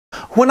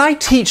When I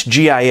teach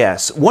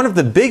GIS, one of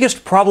the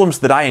biggest problems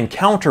that I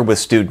encounter with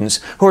students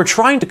who are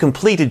trying to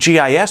complete a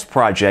GIS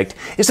project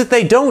is that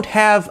they don't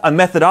have a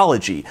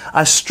methodology,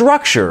 a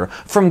structure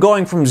from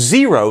going from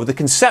zero, the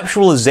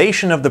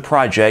conceptualization of the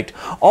project,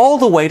 all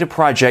the way to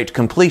project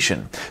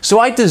completion. So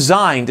I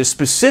designed a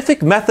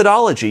specific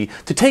methodology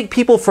to take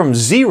people from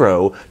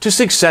zero to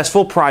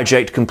successful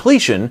project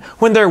completion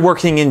when they're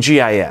working in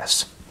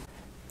GIS.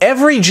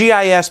 Every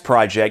GIS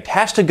project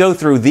has to go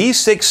through these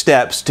 6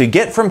 steps to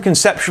get from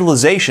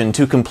conceptualization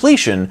to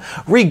completion,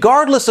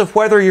 regardless of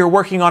whether you're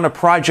working on a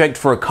project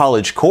for a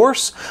college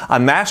course, a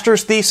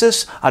master's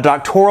thesis, a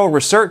doctoral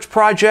research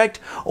project,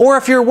 or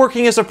if you're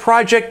working as a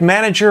project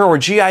manager or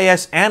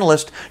GIS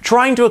analyst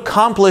trying to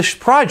accomplish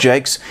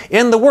projects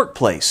in the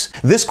workplace.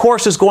 This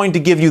course is going to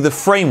give you the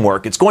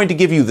framework, it's going to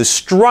give you the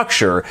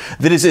structure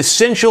that is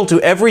essential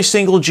to every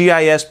single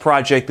GIS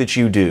project that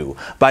you do.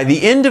 By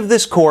the end of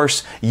this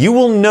course, you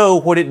will know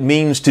what it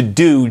means to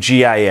do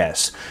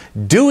GIS.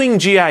 Doing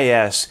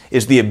GIS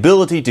is the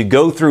ability to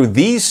go through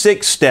these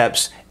 6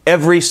 steps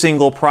every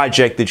single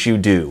project that you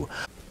do.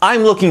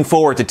 I'm looking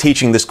forward to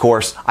teaching this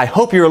course. I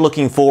hope you're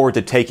looking forward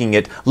to taking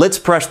it. Let's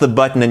press the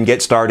button and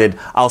get started.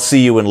 I'll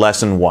see you in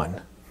lesson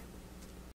 1.